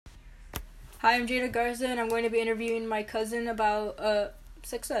Hi, I'm Jada Garza, and I'm going to be interviewing my cousin about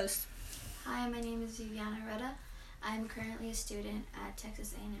success. Hi, my name is Viviana Retta. I am currently a student at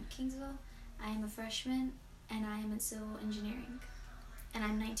Texas A&M Kingsville. I am a freshman, and I am in civil engineering, and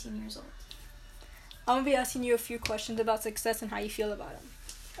I'm 19 years old. I'm going to be asking you a few questions about success and how you feel about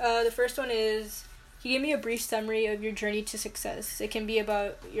them. The first one is, can you give me a brief summary of your journey to success? It can be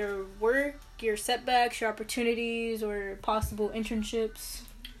about your work, your setbacks, your opportunities, or possible internships.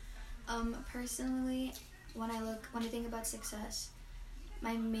 Personally, when I think about success,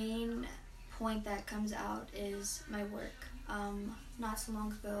 my main point that comes out is my work. Not so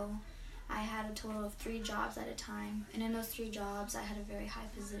long ago, I had a total of 3 jobs at a time, and in those 3 jobs, I had a very high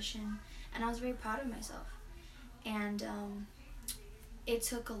position, and I was very proud of myself. And it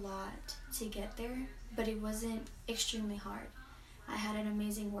took a lot to get there, but it wasn't extremely hard. I had an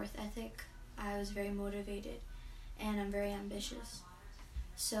amazing work ethic. I was very motivated, and I'm very ambitious.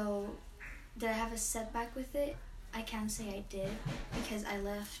 So, did I have a setback with it? I can't say I did, because I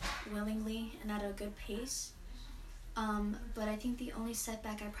left willingly and at a good pace. But I think the only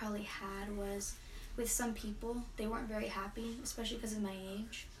setback I probably had was with some people. They weren't very happy, especially because of my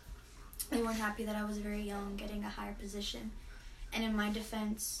age. They weren't happy that I was very young, getting a higher position. And in my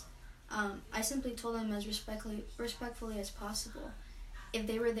defense, I simply told them as respectfully as possible. If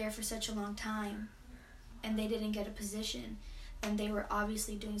they were there for such a long time and they didn't get a position, then they were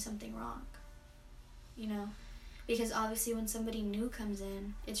obviously doing something wrong. You know? Because obviously when somebody new comes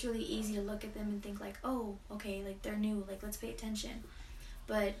in, it's really easy to look at them and think like, oh, okay, like they're new, like let's pay attention.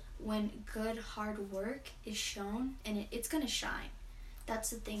 But when good hard work is shown, and it's going to shine.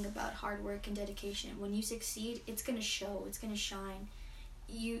 That's the thing about hard work and dedication. When you succeed, it's going to show, it's going to shine.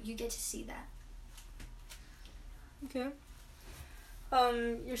 You get to see that. Okay.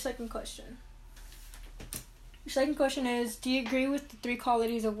 Your second question. Your second question is, do you agree with the 3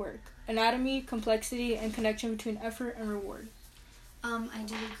 qualities of work? Anatomy, complexity, and connection between effort and reward. I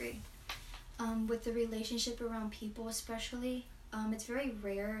do agree. With the relationship around people especially, it's very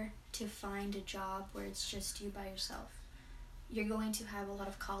rare to find a job where it's just you by yourself. You're going to have a lot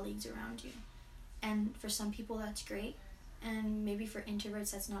of colleagues around you. And for some people that's great, and maybe for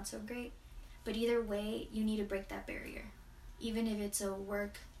introverts that's not so great. But either way, you need to break that barrier. Even if it's a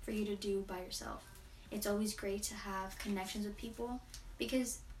work for you to do by yourself. It's always great to have connections with people,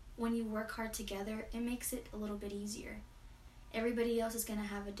 because when you work hard together, it makes it a little bit easier. Everybody else is going to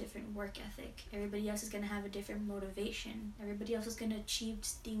have a different work ethic. Everybody else is going to have a different motivation. Everybody else is going to achieve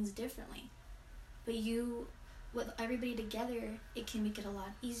things differently. But with everybody together, it can make it a lot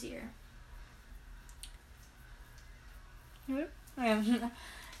easier. Your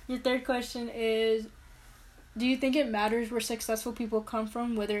third question is, do you think it matters where successful people come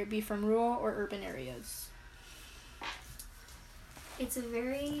from, whether it be from rural or urban areas? It's a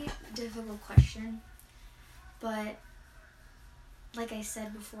very difficult question, but like I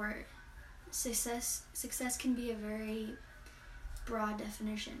said before, success can be a very broad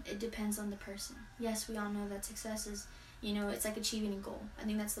definition. It depends on the person. Yes, we all know that success is, it's like achieving a goal. I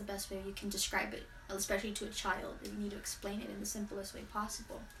think that's the best way you can describe it, especially to a child. You need to explain it in the simplest way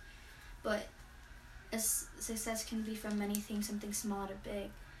possible. But success can be from many things, something small to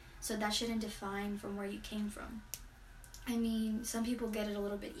big. So that shouldn't define from where you came from. I mean, some people get it a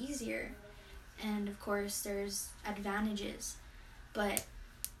little bit easier, and of course there's advantages, but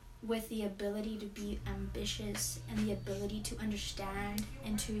with the ability to be ambitious and the ability to understand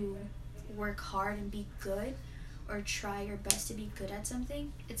and to work hard and be good, or try your best to be good at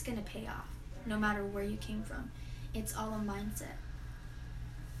something, it's going to pay off, no matter where you came from. It's all a mindset.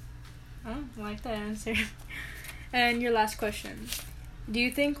 Oh, I like that answer. And your last question. Do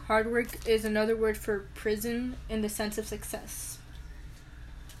you think hard work is another word for prison in the sense of success?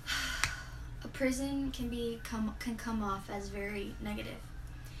 A prison can come off as very negative.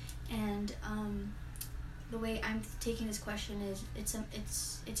 And the way I'm taking this question is it's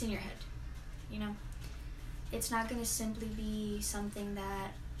in your head. It's not going to simply be something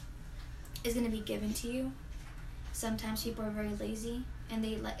that is going to be given to you. Sometimes people are very lazy, and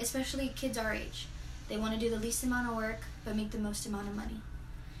especially kids our age. They want to do the least amount of work, but make the most amount of money.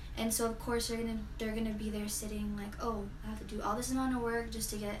 And so, of course, they're gonna be there sitting like, oh, I have to do all this amount of work just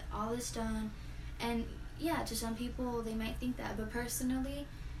to get all this done. And yeah, to some people, they might think that. But personally,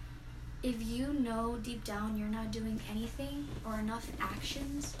 if you know deep down you're not doing anything or enough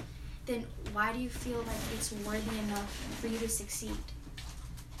actions, then why do you feel like it's worthy enough for you to succeed?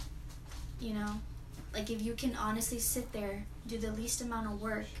 Like, if you can honestly sit there, do the least amount of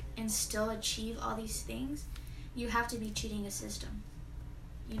work, and still achieve all these things, you have to be cheating a system,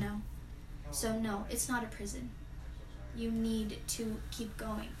 So no, it's not a prison. You need to keep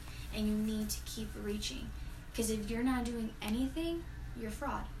going. and you need to keep reaching. Because if you're not doing anything, you're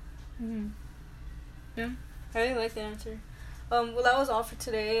fraud. Mm-hmm. Yeah, I really like that answer. Well, that was all for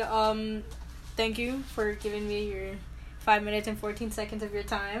today. Thank you for giving me your 5 minutes and 14 seconds of your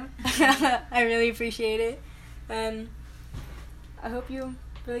time. I really appreciate it. And I hope you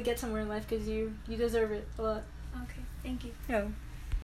really get somewhere in life because you deserve it a lot. Okay, thank you. Yeah.